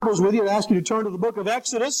With you, I ask you to turn to the book of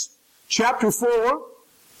Exodus, chapter 4.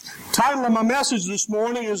 Title of my message this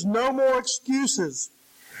morning is No More Excuses.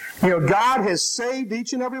 God has saved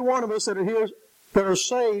each and every one of us that are here, that are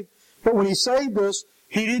saved. But when He saved us,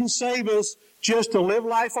 He didn't save us just to live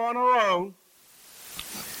life on our own,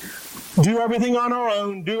 do everything on our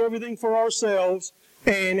own, do everything for ourselves,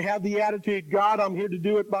 and have the attitude, God, I'm here to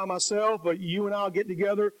do it by myself, but you and I'll get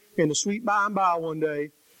together in the sweet by and by one day,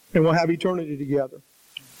 and we'll have eternity together.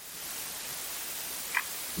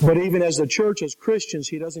 But even as the church, as Christians,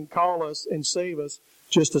 He doesn't call us and save us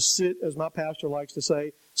just to sit, as my pastor likes to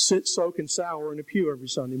say, sit, soak, and sour in a pew every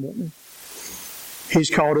Sunday morning. He's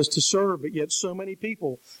called us to serve, but yet so many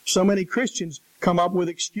people, so many Christians come up with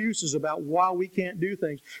excuses about why we can't do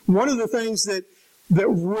things. One of the things that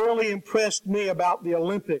really impressed me about the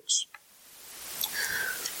Olympics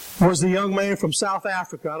was the young man from South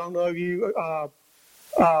Africa. I don't know if you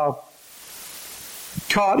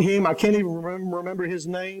caught him. I can't even remember his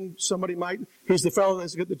name. Somebody might. He's the fellow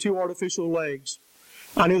that's got the two artificial legs.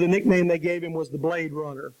 I knew the nickname they gave him was the Blade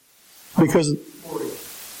Runner because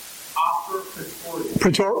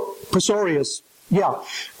Pistorius. Yeah.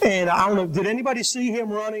 And I don't know, did anybody see him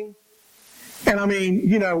running? And I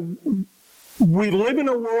mean, we live in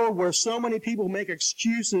a world where so many people make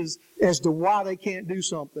excuses as to why they can't do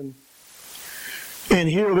something. And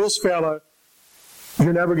here this fella,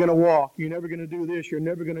 you're never going to walk. You're never going to do this. You're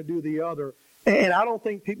never going to do the other. And I don't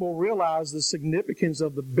think people realize the significance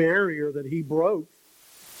of the barrier that he broke.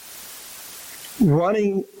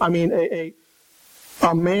 Running, I mean,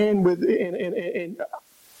 a man with, and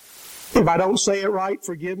if I don't say it right,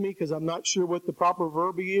 forgive me, because I'm not sure what the proper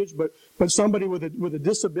verbiage is, but somebody with a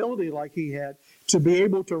disability like he had, to be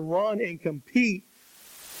able to run and compete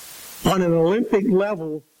on an Olympic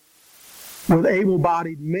level with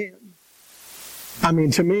able-bodied men. I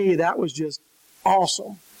mean, to me, that was just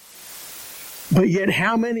awesome. But yet,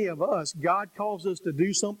 how many of us, God calls us to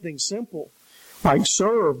do something simple, like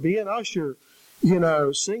serve, be an usher,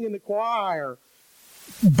 sing in the choir,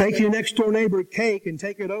 bake your next door neighbor a cake and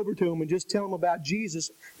take it over to them and just tell them about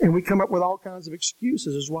Jesus, and we come up with all kinds of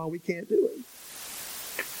excuses as why we can't do it.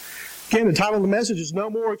 Again, the title of the message is No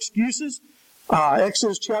More Excuses.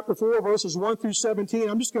 Exodus chapter 4, verses 1 through 17.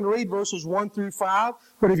 I'm just going to read verses 1 through 5,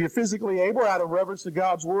 but if you're physically able, out of reverence to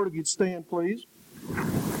God's Word, if you'd stand, please.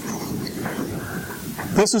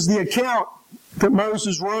 This is the account that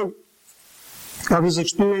Moses wrote of his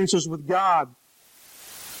experiences with God.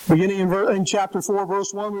 Beginning in chapter 4,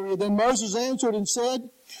 verse 1, we read, Then Moses answered and said,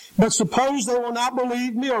 But suppose they will not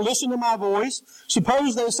believe me or listen to my voice.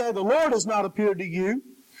 Suppose they say, The Lord has not appeared to you.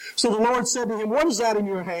 So the Lord said to him, What is that in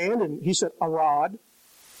your hand? And he said, A rod.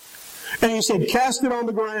 And he said, Cast it on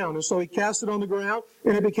the ground. And so he cast it on the ground,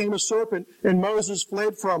 and it became a serpent, and Moses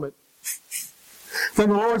fled from it. Then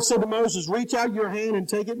the Lord said to Moses, Reach out your hand and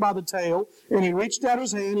take it by the tail. And he reached out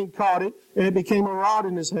his hand and caught it, and it became a rod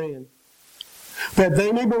in his hand. That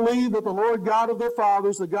they may believe that the Lord God of their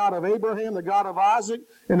fathers, the God of Abraham, the God of Isaac,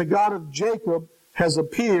 and the God of Jacob, has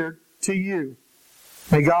appeared to you.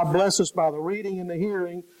 May God bless us by the reading and the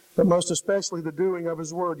hearing, but most especially the doing of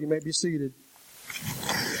His Word. You may be seated.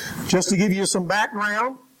 Just to give you some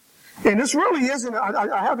background, and this really isn't,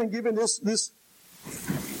 I haven't given this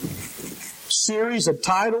series a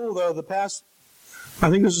title the past, I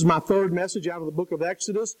think this is my third message out of the book of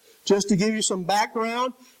Exodus. Just to give you some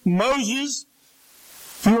background, Moses,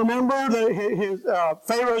 if you remember, his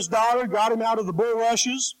Pharaoh's daughter got him out of the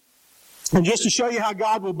bulrushes. And just to show you how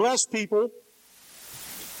God will bless people,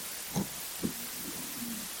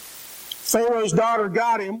 Pharaoh's daughter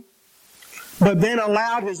got him, but then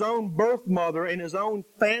allowed his own birth mother and his own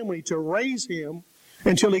family to raise him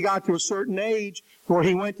until he got to a certain age where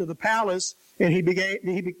he went to the palace and he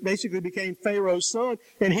basically became Pharaoh's son,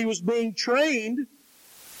 and he was being trained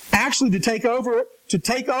actually to take over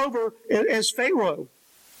as Pharaoh.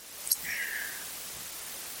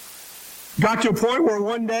 Got to a point where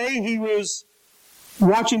one day he was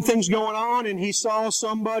watching things going on, and he saw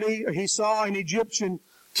an Egyptian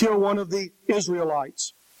kill one of the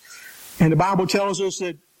Israelites. And the Bible tells us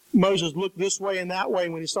that Moses looked this way and that way,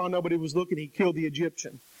 and when he saw nobody was looking, he killed the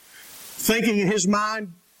Egyptian. Thinking in his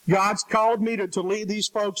mind, God's called me to lead these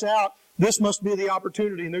folks out. This must be the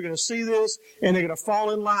opportunity, and they're going to see this, and they're going to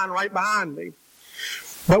fall in line right behind me.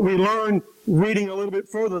 But we learn, reading a little bit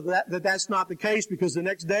further, that that's not the case, because the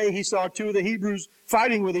next day he saw two of the Hebrews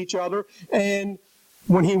fighting with each other, and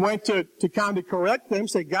when he went to kind of correct them,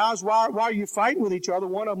 say, guys, why are you fighting with each other?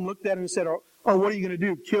 One of them looked at him and said, oh, what are you going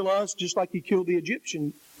to do? Kill us just like you killed the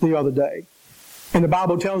Egyptian the other day? And the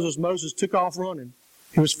Bible tells us Moses took off running.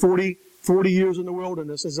 He was 40 40 years in the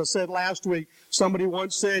wilderness. As I said last week, somebody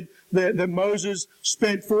once said that Moses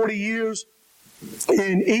spent 40 years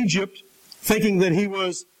in Egypt thinking that he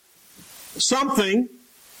was something,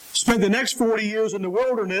 spent the next 40 years in the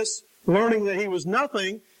wilderness learning that he was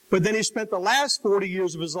nothing, but then he spent the last 40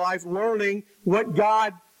 years of his life learning that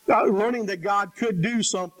God could do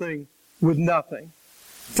something with nothing.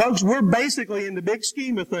 Folks, we're basically, in the big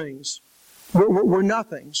scheme of things, we're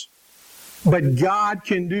nothings. But God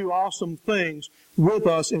can do awesome things with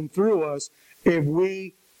us and through us if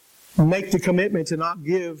we make the commitment to not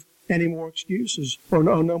give any more excuses, or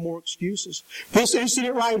no more excuses. This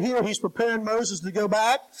incident right here, he's preparing Moses to go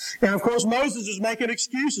back. And of course, Moses is making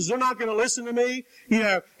excuses. They're not going to listen to me.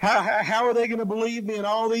 How are they going to believe me and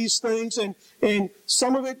all these things? And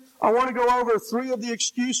some of it, I want to go over 3 of the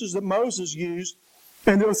excuses that Moses used.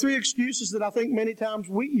 And there are 3 excuses that I think many times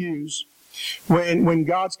we use when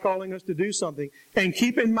God's calling us to do something. And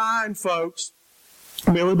keep in mind, folks,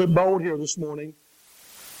 I'll be a little bit bold here this morning.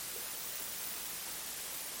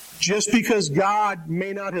 Just because God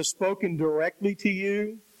may not have spoken directly to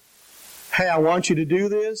you, hey, I want you to do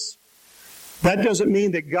this, that doesn't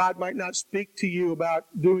mean that God might not speak to you about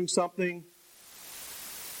doing something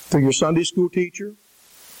through your Sunday school teacher,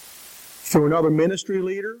 through another ministry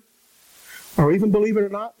leader, or even, believe it or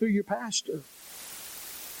not, through your pastor.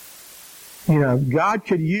 God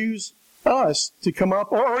could use us to come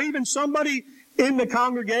up, or even somebody in the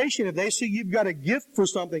congregation, if they see you've got a gift for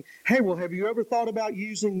something, hey, well, have you ever thought about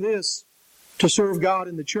using this to serve God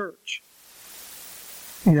in the church?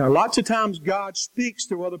 Lots of times God speaks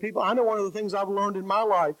through other people. I know one of the things I've learned in my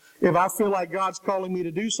life, if I feel like God's calling me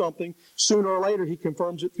to do something, sooner or later He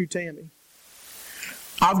confirms it through Tammy.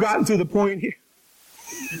 I've gotten to the point here.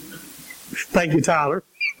 Thank you, Tyler.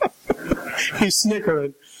 He's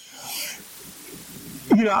snickering.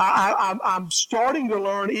 I'm starting to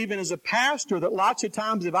learn, even as a pastor, that lots of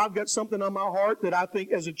times if I've got something on my heart that I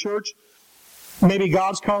think as a church maybe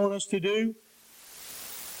God's calling us to do,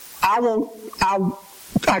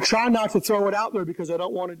 I try not to throw it out there because I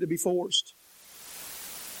don't want it to be forced.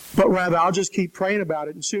 But rather, I'll just keep praying about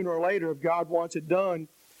it, and sooner or later, if God wants it done,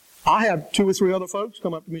 I have 2 or 3 other folks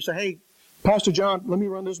come up to me and say, hey, Pastor John, let me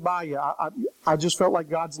run this by you. I just felt like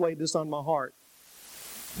God's laid this on my heart.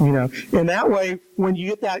 And that way, when you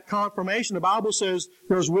get that confirmation, the Bible says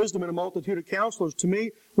there's wisdom in a multitude of counselors. To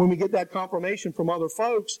me, when we get that confirmation from other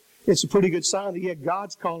folks, it's a pretty good sign that, yeah,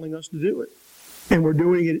 God's calling us to do it. And we're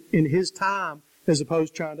doing it in His time as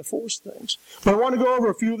opposed to trying to force things. But I want to go over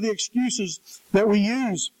a few of the excuses that we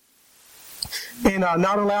use in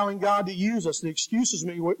not allowing God to use us, the excuses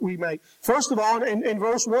we make. First of all, in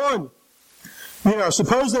verse 1,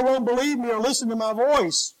 suppose they won't believe me or listen to my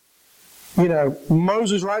voice.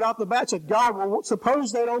 Moses right off the bat said, God, well,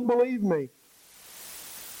 suppose they don't believe me.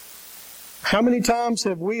 How many times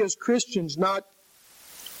have we as Christians not,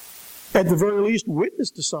 at the very least,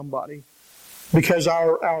 witnessed to somebody? Because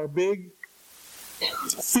our big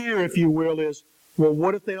fear, if you will, is, well,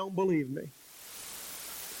 what if they don't believe me?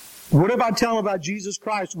 What if I tell them about Jesus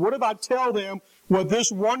Christ? What if I tell them what this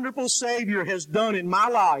wonderful Savior has done in my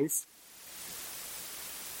life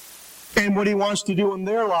and what He wants to do in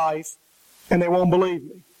their life, and they won't believe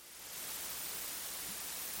me?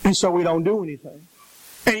 And so we don't do anything.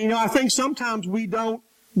 And I think sometimes we don't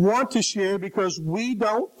want to share because we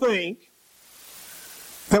don't think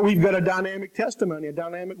that we've got a dynamic testimony, a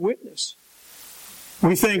dynamic witness.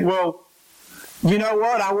 We think, well, you know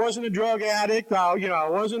what? I wasn't a drug addict. I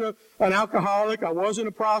wasn't an alcoholic. I wasn't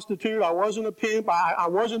a prostitute. I wasn't a pimp. I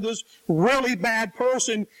wasn't this really bad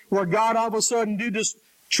person where God all of a sudden did this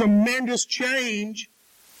tremendous change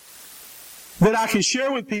that I can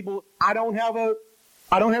share with people. I don't have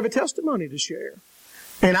a testimony to share.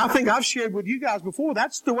 And I think I've shared with you guys before.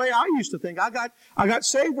 That's the way I used to think. I got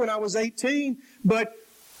saved when I was 18, but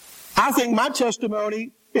I think my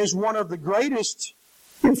testimony is one of the greatest,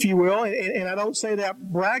 if you will, and I don't say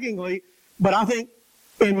that braggingly, but I think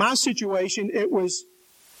in my situation, it was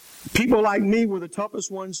people like me were the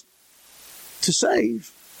toughest ones to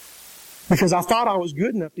save because I thought I was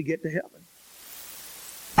good enough to get to heaven.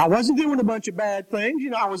 I wasn't doing a bunch of bad things.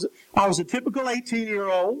 I was a typical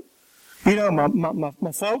 18-year-old.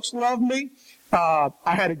 My folks loved me. I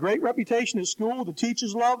had a great reputation at school. The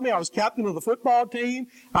teachers loved me. I was captain of the football team.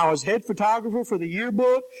 I was head photographer for the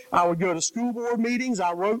yearbook. I would go to school board meetings.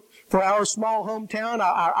 I wrote for our small hometown.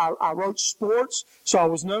 I wrote sports, so I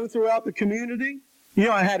was known throughout the community.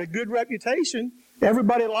 I had a good reputation.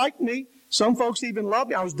 Everybody liked me. Some folks even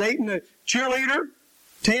loved me. I was dating a cheerleader,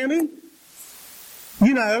 Tammy.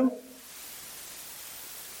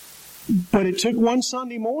 But it took one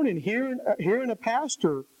Sunday morning hearing a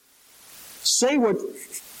pastor say what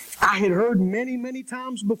I had heard many, many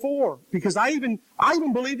times before, because I even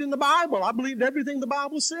believed in the Bible. I believed everything the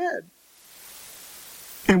Bible said.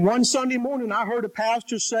 And one Sunday morning, I heard a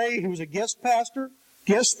pastor say, he was a guest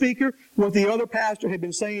speaker, what the other pastor had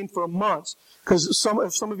been saying for months. Because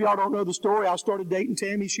if some of y'all don't know the story, I started dating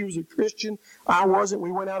Tammy. She was a Christian. I wasn't.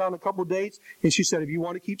 We went out on a couple dates, and she said, if you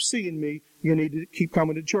want to keep seeing me, you need to keep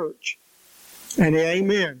coming to church. And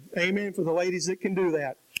amen. Amen for the ladies that can do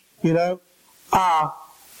that. You know?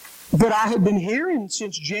 But I had been hearing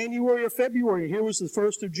since January or February, here was the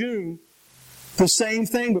 1st of June, the same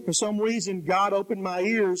thing, but for some reason God opened my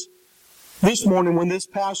ears this morning when this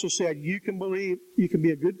pastor said, you can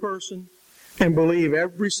be a good person and believe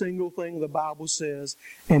every single thing the Bible says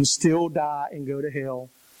and still die and go to hell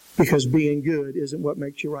because being good isn't what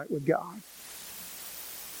makes you right with God.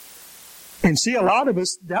 And see, a lot of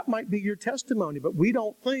us, that might be your testimony, but we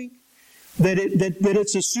don't think that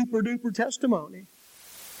it's a super duper testimony.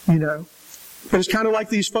 You know, but it's kind of like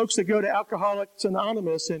these folks that go to Alcoholics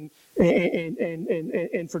Anonymous and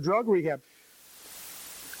for drug rehab.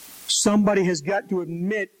 Somebody has got to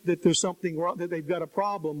admit that there's something wrong, that they've got a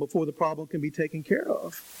problem before the problem can be taken care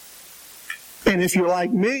of. And if you're like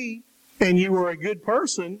me and you were a good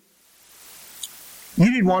person, you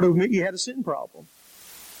didn't want to admit you had a sin problem.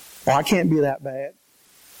 Well, I can't be that bad.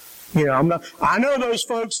 You know, I know those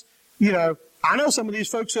folks, you know, I know some of these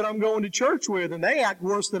folks that I'm going to church with, and they act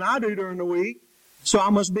worse than I do during the week, so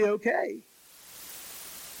I must be okay.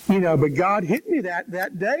 You know, but God hit me that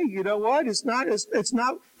day. You know what? It's not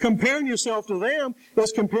comparing yourself to them.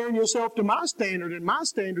 It's comparing yourself to my standard. And my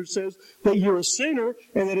standard says that you're a sinner,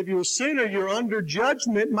 and that if you're a sinner, you're under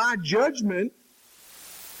judgment, my judgment.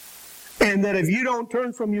 And that if you don't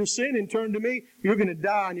turn from your sin and turn to me, you're going to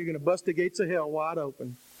die and you're going to bust the gates of hell wide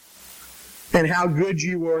open. And how good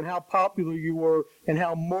you were, and how popular you were, and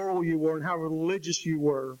how moral you were, and how religious you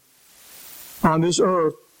were on this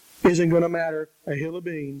earth isn't going to matter a hill of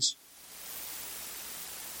beans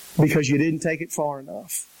because you didn't take it far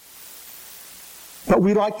enough. But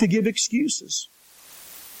we like to give excuses.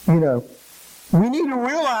 You know, we need to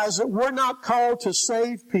realize that we're not called to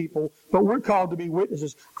save people, but we're called to be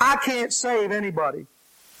witnesses. I can't save anybody.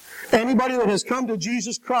 Anybody that has come to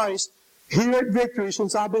Jesus Christ here at Victory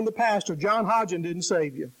since I've been the pastor, John Hodgin didn't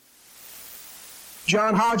save you.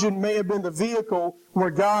 John Hodgin may have been the vehicle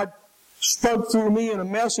where God spoke through me in a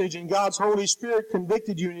message and God's Holy Spirit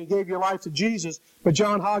convicted you and you gave your life to Jesus, but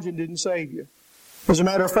John Hodgin didn't save you. As a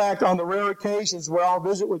matter of fact, on the rare occasions where I'll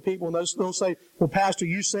visit with people and they'll say, well, Pastor,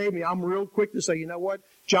 you saved me, I'm real quick to say, you know what?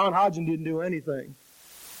 John Hodgin didn't do anything.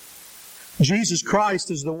 Jesus Christ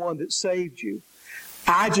is the one that saved you.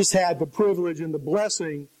 I just had the privilege and the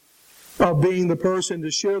blessing of being the person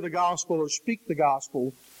to share the gospel or speak the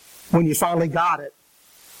gospel when you finally got it.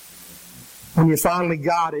 When you finally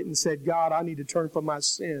got it and said, God, I need to turn from my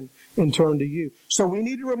sin and turn to you. So we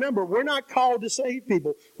need to remember, we're not called to save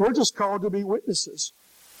people. We're just called to be witnesses.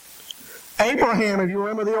 Abraham, if you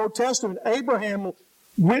remember the Old Testament, Abraham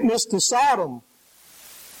witnessed to Sodom.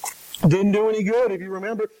 Didn't do any good, if you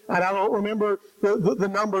remember. And I don't remember the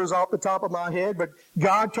numbers off the top of my head, but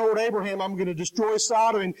God told Abraham, I'm going to destroy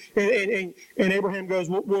Sodom. And Abraham goes,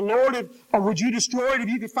 well, Lord, would you destroy it if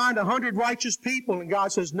you could find 100 righteous people? And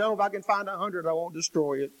God says, no, if I can find 100, I won't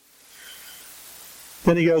destroy it.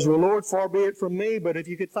 Then he goes, well, Lord, far be it from me, but if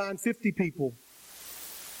you could find 50 people,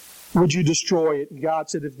 would you destroy it? And God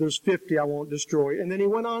said, if there's 50, I won't destroy it. And then he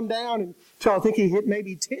went on down until I think he hit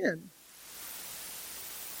maybe 10.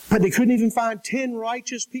 But they couldn't even find 10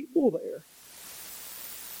 righteous people there.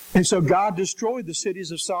 And so God destroyed the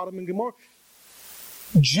cities of Sodom and Gomorrah.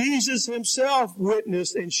 Jesus himself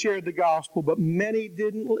witnessed and shared the gospel, but many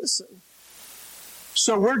didn't listen.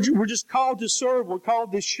 So we're just called to serve. We're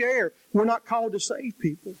called to share. We're not called to save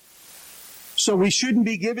people. So we shouldn't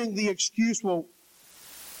be giving the excuse, well,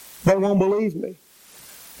 they won't believe me.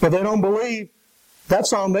 If they don't believe,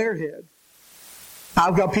 that's on their head.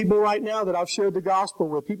 I've got people right now that I've shared the gospel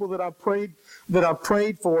with, people that I've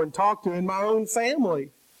prayed for and talked to in my own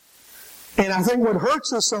family. And I think what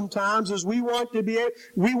hurts us sometimes is we want to be able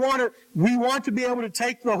to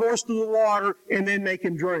take the horse to the water and then make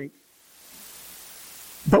him drink.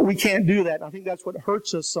 But we can't do that. I think that's what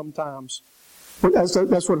hurts us sometimes.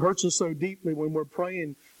 That's what hurts us so deeply when we're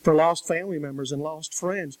praying for lost family members and lost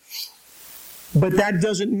friends. But that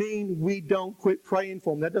doesn't mean we don't quit praying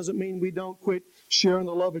for them. That doesn't mean we don't quit sharing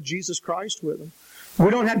the love of Jesus Christ with them. We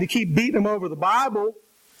don't have to keep beating them over the Bible.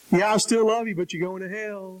 Yeah, I still love you, but you're going to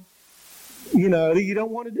hell. You know, you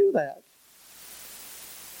don't want to do that.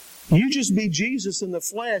 You just be Jesus in the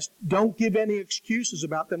flesh. Don't give any excuses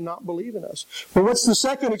about them not believing us. But what's the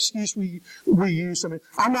second excuse we use? I mean,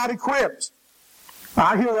 I'm not equipped.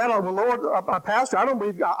 I hear that, well, Lord, Pastor, I don't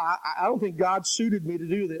think God suited me to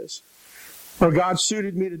do this. Or God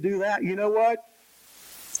suited me to do that. You know what?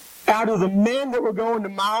 Out of the men that were going to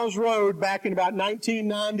Miles Road back in about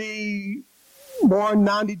 1991,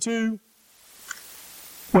 92,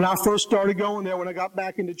 when I first started going there, when I got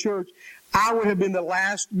back into church, I would have been the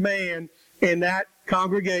last man in that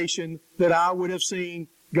congregation that I would have seen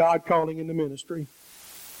God calling into ministry.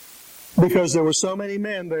 Because there were so many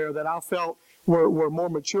men there that I felt were more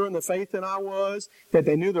mature in the faith than I was, that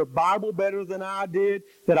they knew their Bible better than I did,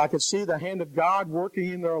 that I could see the hand of God working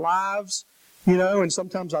in their lives, you know, and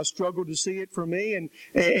sometimes I struggled to see it for me. And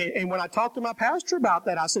when I talked to my pastor about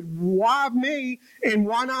that, I said, why me and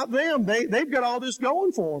why not them? They've got all this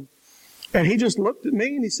going for them. And he just looked at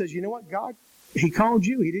me and he says, you know what, God, He called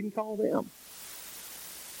you. He didn't call them.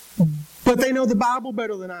 But they know the Bible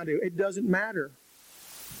better than I do. It doesn't matter.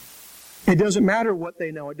 It doesn't matter what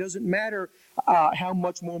they know. It doesn't matter how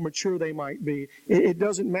much more mature they might be. It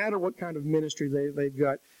doesn't matter what kind of ministry they've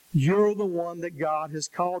got. You're the one that God has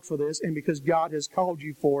called for this, and because God has called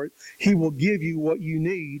you for it, He will give you what you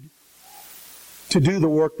need to do the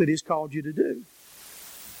work that He's called you to do.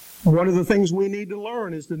 One of the things we need to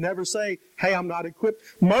learn is to never say, hey, I'm not equipped.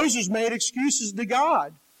 Moses made excuses to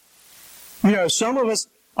God. You know, some of us,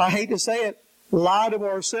 I hate to say it, lie to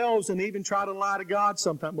ourselves and even try to lie to God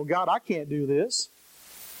sometimes. Well, God, I can't do this.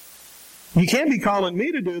 You can't be calling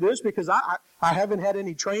me to do this because I haven't had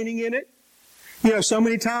any training in it. You know, so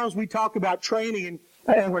many times we talk about training,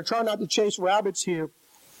 and we're trying not to chase rabbits here.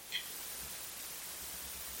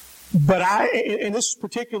 But and this is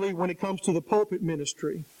particularly when it comes to the pulpit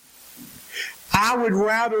ministry, I would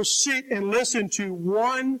rather sit and listen to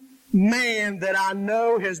one man that I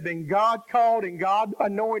know has been God called and God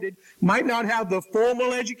anointed, might not have the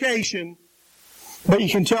formal education, but you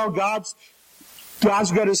can tell God's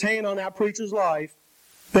got His hand on that preacher's life,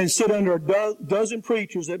 than sit under a dozen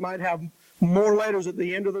preachers that might have more letters at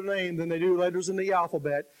the end of their name than they do letters in the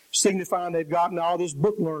alphabet, signifying they've gotten all this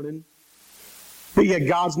book learning, but yet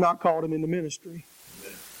God's not called them into ministry.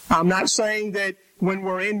 I'm not saying that when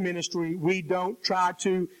we're in ministry, we don't try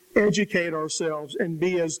to educate ourselves and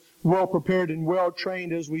be as well prepared and well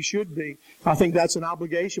trained as we should be. I think that's an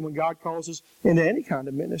obligation when God calls us into any kind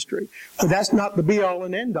of ministry. But that's not the be all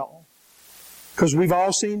and end all. Because we've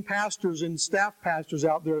all seen pastors and staff pastors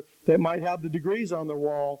out there that might have the degrees on their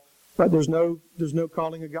wall, but there's no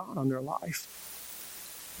calling of God on their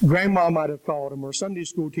life. Grandma might have called them, or a Sunday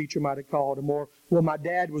school teacher might have called them, or, well, my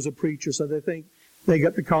dad was a preacher, so they think they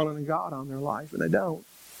got the calling of God on their life, and they don't.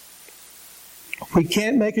 We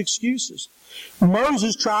can't make excuses.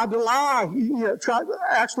 Moses tried to lie. Tried to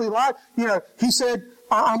actually lie. He said,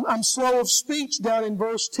 I'm slow of speech down in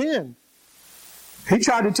verse 10. He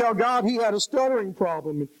tried to tell God he had a stuttering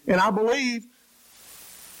problem. And I believe,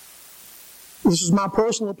 this is my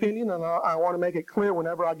personal opinion, and I want to make it clear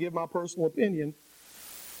whenever I give my personal opinion,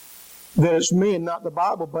 that it's me and not the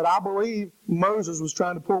Bible. But I believe Moses was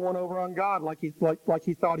trying to pull one over on God like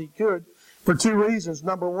he thought he could, for two reasons.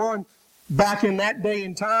 Number one, back in that day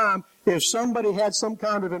and time, if somebody had some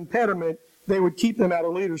kind of impediment, they would keep them out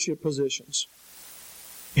of leadership positions.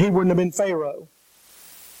 He wouldn't have been Pharaoh.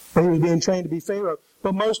 He was being trained to be Pharaoh.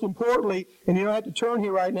 But most importantly, and you don't have to turn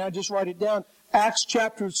here right now, just write it down, Acts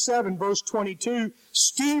chapter 7, verse 22,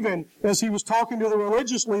 Stephen, as he was talking to the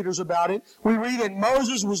religious leaders about it, we read that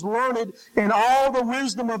Moses was learned in all the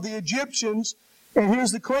wisdom of the Egyptians, and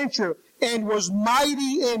here's the clincher, and was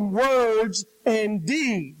mighty in words and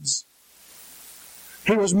deeds.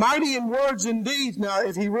 He was mighty in words and deeds. Now,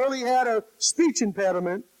 if he really had a speech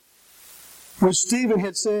impediment, which Stephen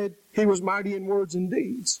had said he was mighty in words and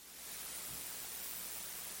deeds.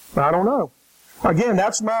 I don't know. Again,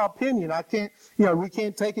 that's my opinion. I can't, we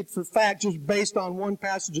can't take it for fact just based on one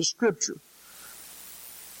passage of Scripture.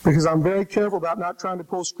 Because I'm very careful about not trying to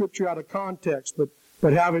pull Scripture out of context,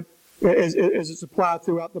 but have it as it's applied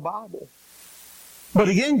throughout the Bible. But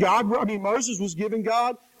again, Moses was giving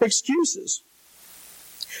God excuses.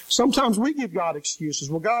 Sometimes we give God excuses.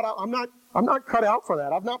 Well, God, I'm not cut out for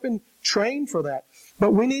that. I've not been trained for that.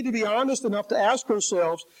 But we need to be honest enough to ask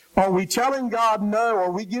ourselves, are we telling God no? Are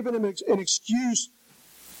we giving Him an excuse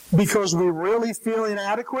because we really feel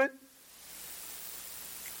inadequate?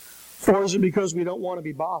 Or is it because we don't want to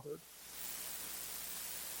be bothered?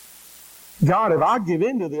 God, if I give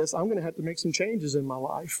in to this, I'm going to have to make some changes in my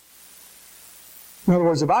life. In other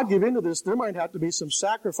words, if I give into this, there might have to be some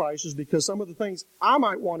sacrifices because some of the things I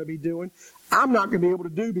might want to be doing, I'm not going to be able to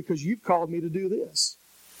do because you've called me to do this.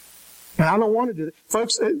 And I don't want to do that.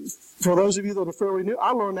 Folks, for those of you that are fairly new,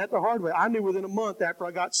 I learned that the hard way. I knew within a month after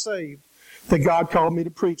I got saved that God called me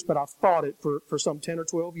to preach, but I fought it for some 10 or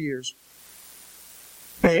 12 years.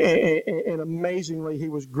 And amazingly, He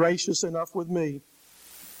was gracious enough with me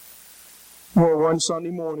where one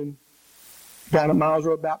Sunday morning, down at Miles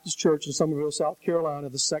Road Baptist Church in Summerville, South Carolina,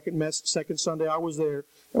 the second Sunday I was there,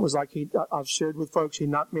 it was like I've shared with folks,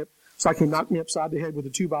 it's like He knocked me upside the head with a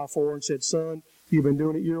 2x4 and said, "Son, you've been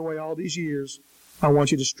doing it your way all these years. I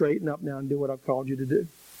want you to straighten up now and do what I've called you to do."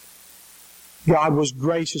 God was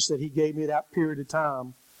gracious that He gave me that period of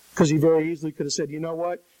time, because He very easily could have said, "You know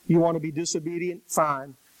what? You want to be disobedient?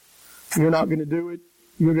 Fine. If you're not going to do it,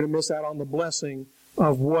 you're going to miss out on the blessing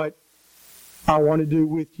of what I want to do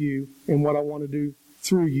with you and what I want to do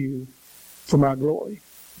through you for my glory."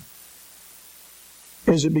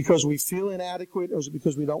 Is it because we feel inadequate, or is it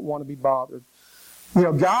because we don't want to be bothered? You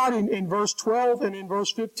know, God in verse 12 and in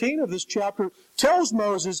verse 15 of this chapter tells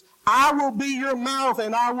Moses, "I will be your mouth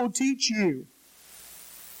and I will teach you."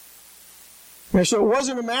 And so it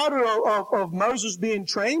wasn't a matter of Moses being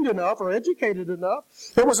trained enough or educated enough.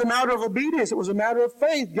 It was a matter of obedience. It was a matter of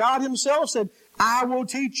faith. God Himself said, "I will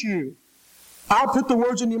teach you. I'll put the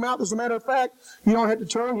words in your mouth." As a matter of fact, you don't have to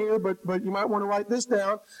turn here, but you might want to write this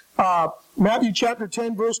down. Matthew chapter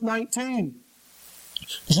 10, verse 19.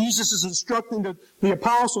 Jesus is instructing the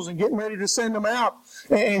apostles and getting ready to send them out.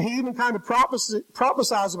 And He even kind of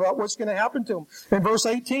prophesies about what's going to happen to them. In verse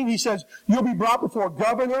 18, He says, "You'll be brought before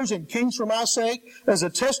governors and kings for my sake as a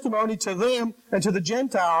testimony to them and to the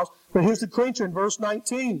Gentiles." But here's the clincher in verse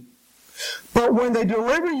 19. "But when they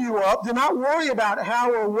deliver you up, do not worry about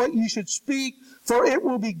how or what you should speak, for it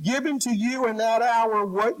will be given to you in that hour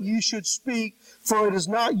what you should speak. For it is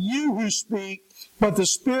not you who speak, but the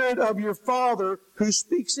Spirit of your Father who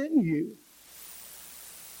speaks in you."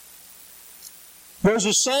 There's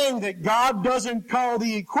a saying that God doesn't call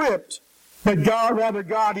the equipped, but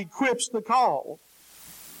God equips the called.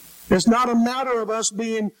 It's not a matter of us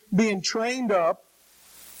being trained up.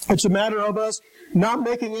 It's a matter of us not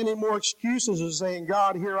making any more excuses and saying,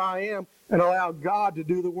 "God, here I am," and allow God to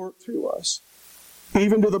do the work through us.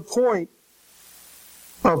 Even to the point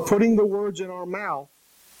of putting the words in our mouth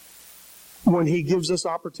when He gives us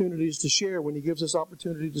opportunities to share, when He gives us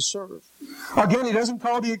opportunity to serve. Again, He doesn't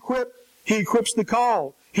call the equipped, He equips the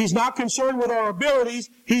called. He's not concerned with our abilities,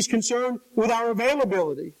 He's concerned with our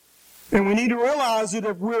availability. And we need to realize that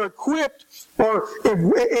if we're equipped, or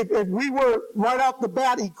if we were right off the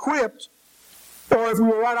bat equipped, or if we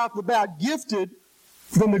were right off the bat gifted,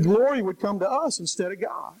 then the glory would come to us instead of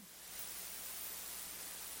God.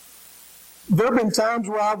 There have been times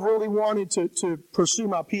where I've really wanted to pursue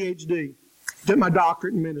my PhD, get my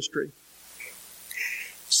doctorate in ministry.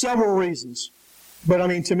 Several reasons. But I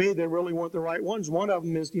mean, to me, they really weren't the right ones. One of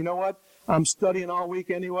them is, you know what? I'm studying all week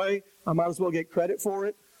anyway. I might as well get credit for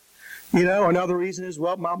it. You know, another reason is,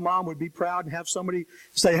 well, my mom would be proud and have somebody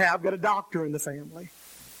say, "Hey, I've got a doctor in the family."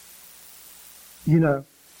 You know,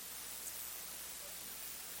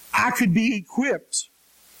 I could be equipped.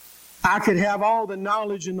 I could have all the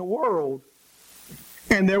knowledge in the world.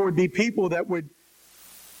 And there would be people that would,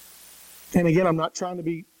 and again, I'm not trying to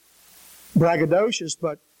be braggadocious,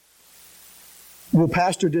 but, well,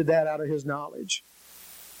 pastor did that out of his knowledge.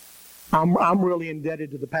 I'm really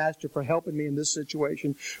indebted to the pastor for helping me in this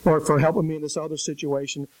situation, or for helping me in this other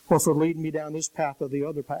situation, or for leading me down this path or the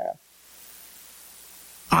other path.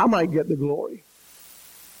 I might get the glory.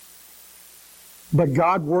 But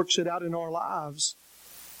God works it out in our lives,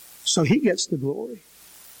 so He gets the glory.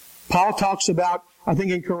 Paul talks about, I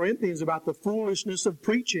think in Corinthians, about the foolishness of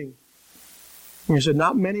preaching. And he said,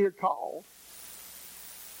 not many are called.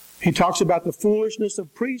 He talks about the foolishness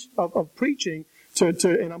of preaching to,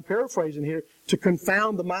 and I'm paraphrasing here, to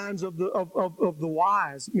confound the minds of the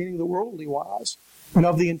wise, meaning the worldly wise, and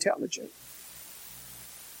of the intelligent.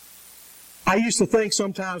 I used to think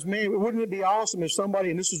sometimes, man, wouldn't it be awesome if somebody,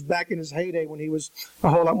 and this was back in his heyday when he was a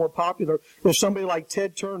whole lot more popular, if somebody like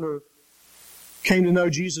Ted Turner came to know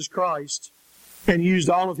Jesus Christ and used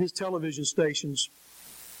all of his television stations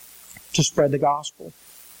to spread the gospel.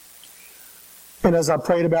 And as I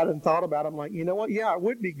prayed about it and thought about it, I'm like, you know what? Yeah, it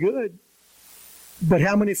would be good. But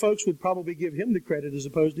how many folks would probably give him the credit as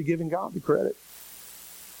opposed to giving God the credit?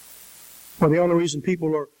 Well, the only reason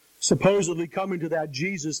people are supposedly coming to that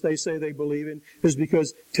Jesus they say they believe in is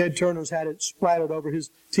because Ted Turner's had it splattered over his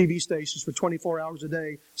TV stations for 24 hours a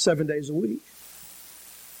day, 7 days a week.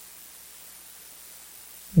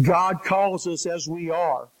 God calls us as we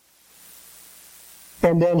are.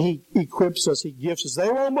 And then He equips us, He gifts us. They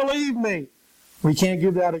won't believe me. We can't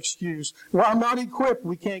give that excuse. Well, I'm not equipped.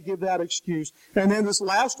 We can't give that excuse. And then this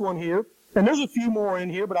last one here, and there's a few more in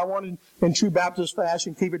here, but I wanted, in true Baptist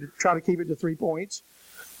fashion, try to keep it to 3 points.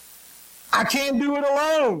 I can't do it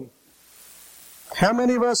alone. How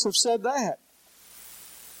many of us have said that?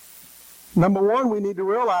 Number one, we need to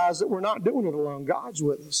realize that we're not doing it alone. God's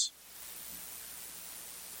with us.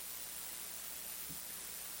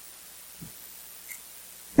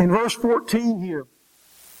 In verse 14 here,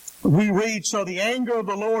 we read, so the anger of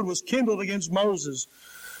the Lord was kindled against Moses.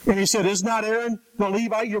 And he said, is not Aaron the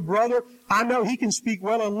Levite your brother? I know he can speak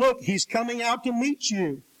well, and look, he's coming out to meet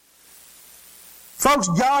you. Folks,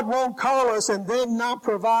 God won't call us and then not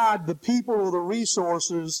provide the people or the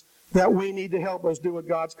resources that we need to help us do what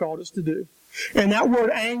God's called us to do. And that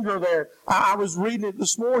word anger there, I was reading it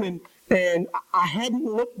this morning, and I hadn't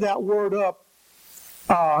looked that word up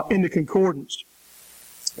in the concordance.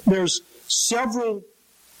 There's several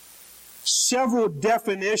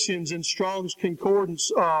definitions in Strong's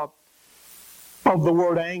Concordance of the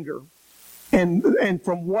word anger. And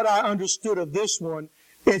from what I understood of this one,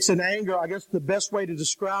 it's an anger. I guess the best way to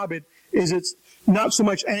describe it is it's not so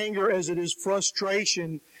much anger as it is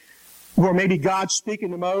frustration, where maybe God's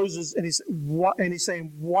speaking to Moses and he's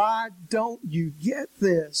saying, why don't you get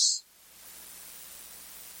this?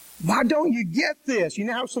 Why don't you get this? You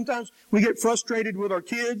know how sometimes we get frustrated with our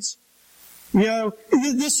kids? You know,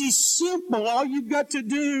 this is simple. All you've got to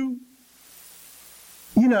do,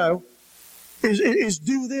 you know, is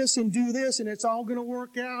do this, and it's all going to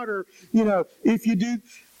work out. Or, you know, if you do,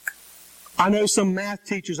 I know some math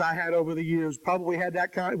teachers I had over the years probably had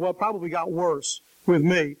that probably got worse with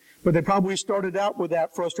me, but they probably started out with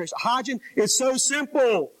that frustration. Hodgin, it's so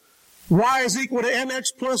simple. Y is equal to mx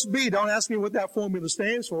plus b. Don't ask me what that formula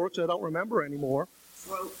stands for, because I don't remember anymore.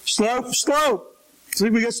 Slope. See,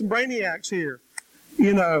 we got some brainiacs here.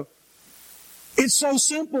 You know, it's so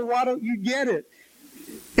simple. Why don't you get it?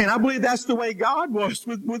 And I believe that's the way God was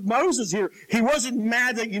with Moses here. He wasn't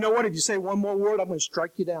mad that, you know what, if you say one more word, I'm going to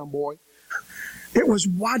strike you down, boy. It was,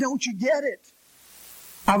 why don't you get it?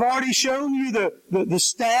 I've already shown you the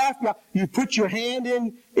staff. You put your hand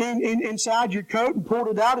inside your coat and pulled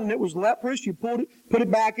it out, and it was leprous. You put it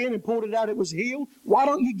back in and pulled it out. It was healed. Why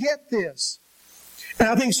don't you get this? And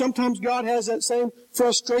I think sometimes God has that same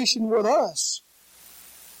frustration with us.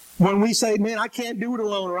 When we say, man, I can't do it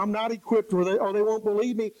alone, or I'm not equipped, or they won't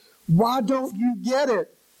believe me. Why don't you get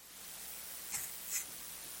it?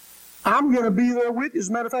 I'm going to be there with you. As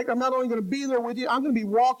a matter of fact, I'm not only going to be there with you, I'm going to be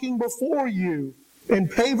walking before you and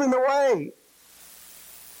paving the way.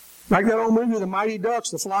 Like that old movie, The Mighty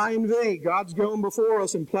Ducks, The Flying V. God's going before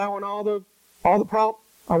us and plowing all the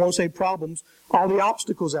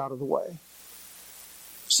obstacles out of the way.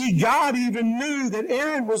 See, God even knew that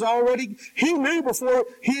Aaron was already, he knew before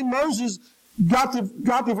Moses got to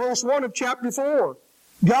verse 1 of chapter 4.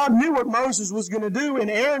 God knew what Moses was going to do, and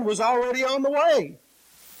Aaron was already on the way.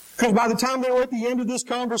 Because by the time they were at the end of this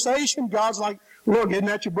conversation, God's like, look, isn't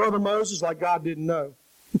that your brother Moses? Like God didn't know.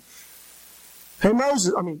 Hey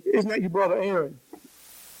Moses, isn't that your brother Aaron?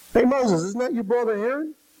 Hey Moses, isn't that your brother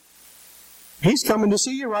Aaron? He's coming to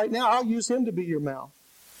see you right now. I'll use him to be your mouth.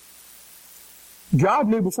 God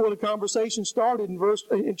knew before the conversation started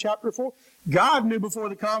in chapter 4. God knew before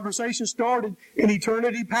the conversation started in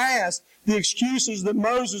eternity past the excuses that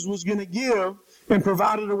Moses was going to give, and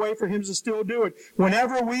provided a way for him to still do it.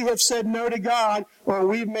 Whenever we have said no to God or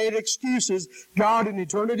we've made excuses, God in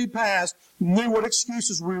eternity past knew what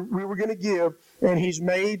excuses we were going to give, and He's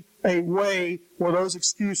made a way where those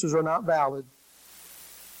excuses are not valid.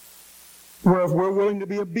 Where if we're willing to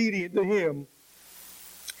be obedient to Him,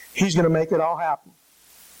 He's going to make it all happen.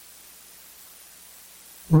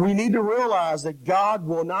 We need to realize that God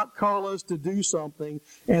will not call us to do something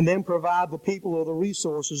and then provide the people or the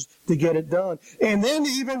resources to get it done. And then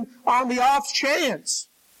even on the off chance,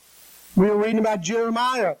 we were reading about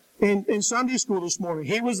Jeremiah in Sunday school this morning.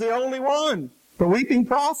 He was the only one, the weeping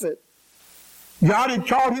prophet. God had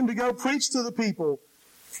called him to go preach to the people.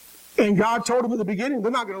 And God told him at the beginning,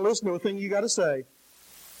 they're not going to listen to a thing you got to say.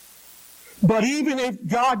 But even if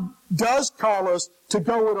God does call us to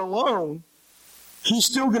go it alone, He's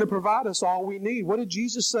still going to provide us all we need. What did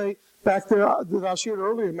Jesus say back there that I shared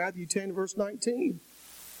earlier, Matthew 10, verse 19?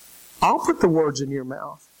 I'll put the words in your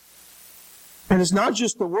mouth. And it's not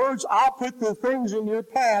just the words, I'll put the things in your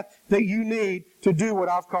path that you need to do what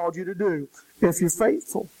I've called you to do, if you're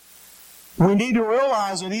faithful. We need to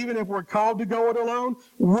realize that even if we're called to go it alone,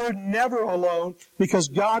 we're never alone, because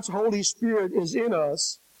God's Holy Spirit is in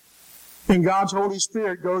us, and God's Holy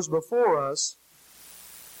Spirit goes before us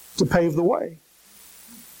to pave the way,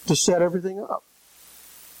 to set everything up.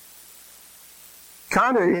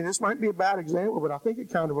 kind of, and this might be a bad example, but I think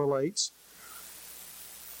it kind of relates.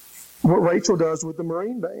 What Rachel does with the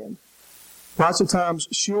Marine band. Lots of times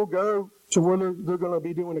she'll go to where they're going to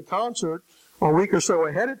be doing a concert a week or so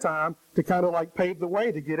ahead of time to kind of like pave the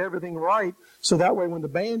way, to get everything right. So that way when the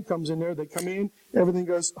band comes in there, they come in, everything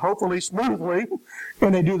goes hopefully smoothly,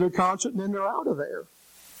 and they do their concert, and then they're out of there.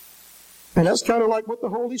 And that's kind of like what the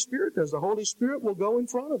Holy Spirit does. The Holy Spirit will go in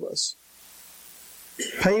front of us.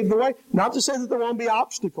 Pave the way. Not to say that there won't be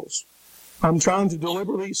obstacles. I'm trying to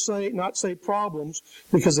deliberately not say problems,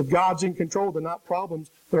 because if God's in control, they're not problems,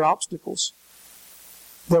 they're obstacles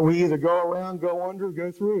that we either go around, go under,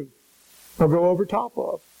 go through, or go over top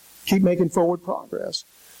of. Keep making forward progress.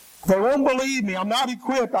 They won't believe me. I'm not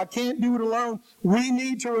equipped. I can't do it alone. We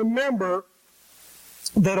need to remember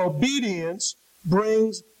that obedience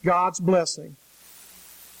brings God's blessing.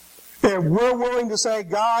 If we're willing to say,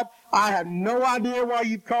 God, I have no idea why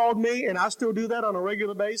you've called me, and I still do that on a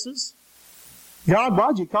regular basis. God,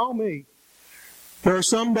 why'd you call me? There are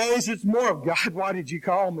some days it's more of, God, why did you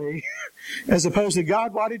call me? As opposed to,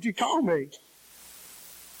 God, why did you call me?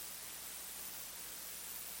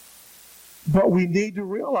 But we need to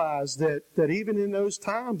realize that even in those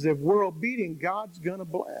times, if we're obedient, God's going to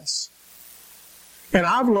bless. And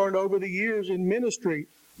I've learned over the years in ministry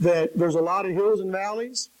that there's a lot of hills and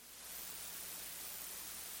valleys.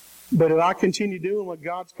 But if I continue doing what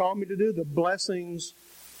God's called me to do, the blessings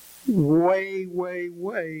way, way,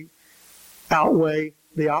 way outweigh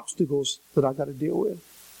the obstacles that I've got to deal with.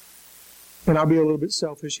 And I'll be a little bit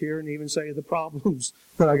selfish here and even say the problems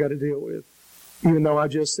that I got to deal with. Even though I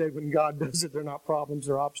just said when God does it, they're not problems,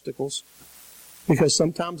 they're obstacles. Because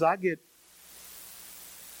sometimes I get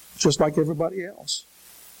just like everybody else.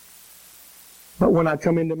 But when I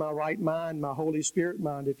come into my right mind, my Holy Spirit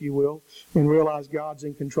mind, if you will, and realize God's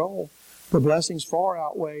in control, the blessings far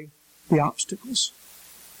outweigh the obstacles.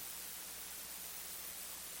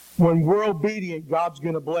 When we're obedient, God's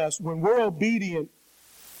going to bless. When we're obedient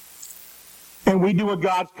and we do what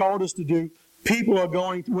God's called us to do, people are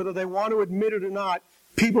going to, whether they want to admit it or not,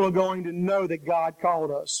 people are going to know that God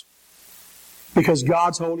called us. Because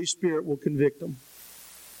God's Holy Spirit will convict them.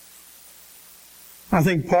 I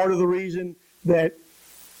think part of the reason that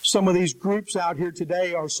some of these groups out here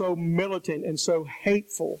today are so militant and so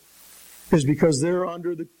hateful is because they're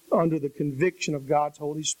under the conviction of God's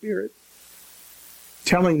Holy Spirit,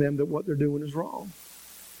 telling them that what they're doing is wrong.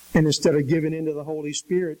 And instead of giving in to the Holy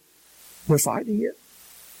Spirit, they're fighting it.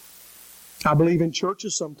 I believe in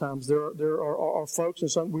churches sometimes there are folks,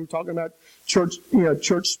 and we were talking about church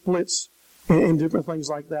splits and different things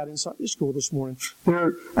like that in Sunday school this morning.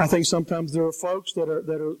 I think sometimes there are folks that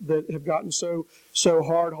have gotten so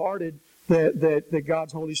hard-hearted that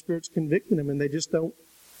God's Holy Spirit's convicting them, and they just don't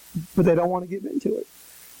want to give into it.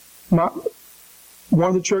 One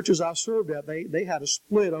of the churches I served at, they had a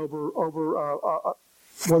split over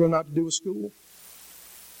whether or not to do a school.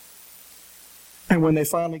 And when they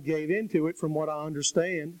finally gave into it, from what I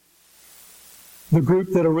understand, the group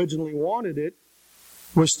that originally wanted it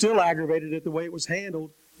was still aggravated at the way it was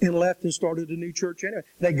handled and left and started a new church anyway.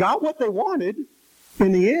 They got what they wanted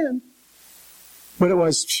in the end, but it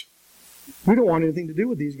was, we don't want anything to do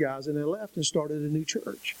with these guys, and they left and started a new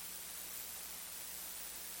church.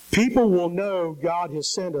 People will know God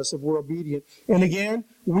has sent us if we're obedient. And again,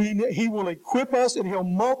 He will equip us and He'll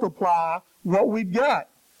multiply what we've got.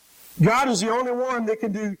 God is the only one that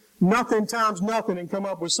can do nothing times nothing and come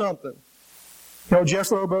up with something. You know,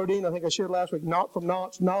 Jethro Bodine, I think I shared last week, not from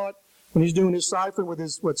naught's naught, when he's doing his cipher with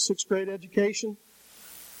his, 6th grade education.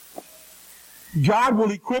 God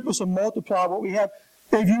will equip us and multiply what we have.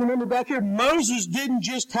 If you remember back here, Moses didn't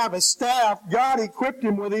just have a staff. God equipped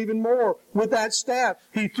him with even more with that staff.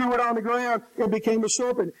 He threw it on the ground. It became a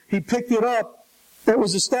serpent. He picked it up. It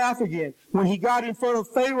was a staff again. When he got in front of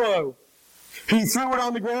Pharaoh, he threw it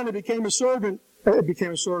on the ground. It became a serpent. It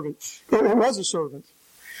became a serpent. It was a serpent.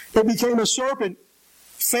 It became a serpent.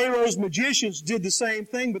 Pharaoh's magicians did the same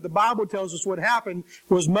thing, but the Bible tells us what happened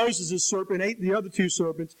was Moses' serpent ate the other 2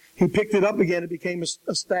 serpents. He picked it up again. It became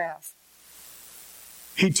a staff.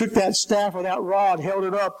 He took that staff or that rod, held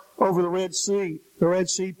it up over the Red Sea. The Red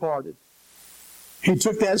Sea parted. He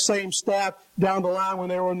took that same staff down the line when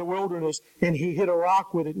they were in the wilderness, and he hit a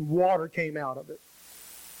rock with it, and water came out of it.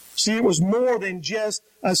 See, it was more than just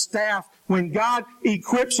a staff. When God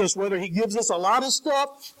equips us, whether He gives us a lot of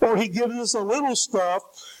stuff or He gives us a little stuff,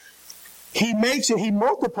 He makes it, He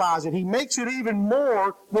multiplies it. He makes it even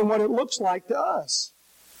more than what it looks like to us.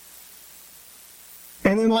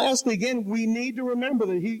 And then lastly, again, we need to remember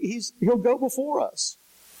that He'll go before us.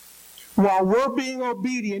 While we're being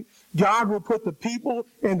obedient, God will put the people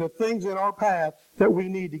and the things in our path that we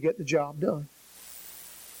need to get the job done.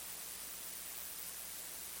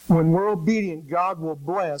 When we're obedient, God will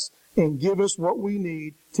bless and give us what we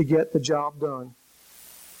need to get the job done.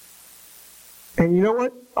 And you know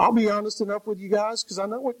what? I'll be honest enough with you guys, because I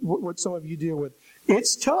know what some of you deal with.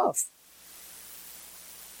 It's tough.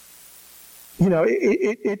 You know,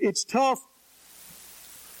 it's tough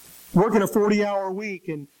working a 40-hour week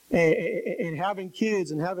and having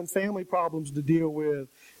kids and having family problems to deal with,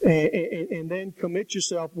 and then commit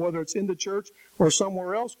yourself, whether it's in the church or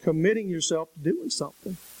somewhere else, committing yourself to doing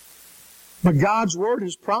something. But God's Word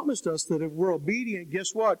has promised us that if we're obedient, guess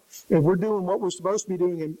what? If we're doing what we're supposed to be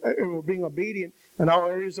doing and we're being obedient in all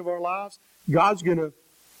areas of our lives, God's going to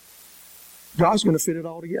fit it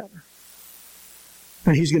all together.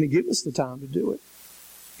 And He's going to give us the time to do it.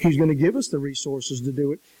 He's going to give us the resources to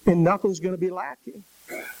do it, and nothing's going to be lacking.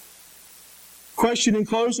 Question in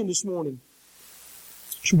closing this morning.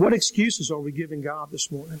 What excuses are we giving God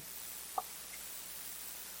this morning?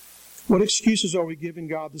 What excuses are we giving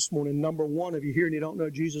God this morning? Number one, if you're here and you don't know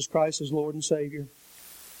Jesus Christ as Lord and Savior,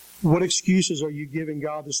 what excuses are you giving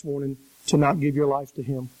God this morning to not give your life to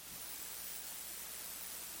Him?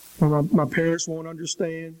 Well, my parents won't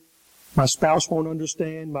understand. My spouse won't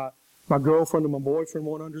understand. My girlfriend and my boyfriend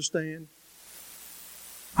won't understand.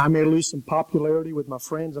 I may lose some popularity with my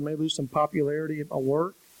friends. I may lose some popularity at my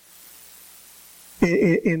work.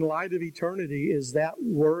 In light of eternity, is that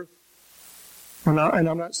worth? And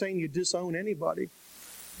I'm not saying you disown anybody,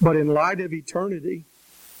 but in light of eternity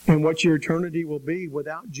and what your eternity will be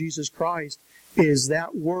without Jesus Christ, is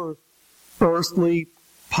that worth earthly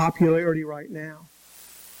popularity right now?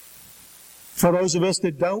 For those of us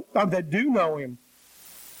that do know Him,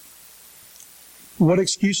 what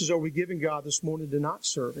excuses are we giving God this morning to not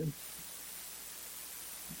serve Him?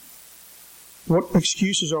 What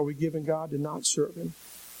excuses are we giving God to not serve Him?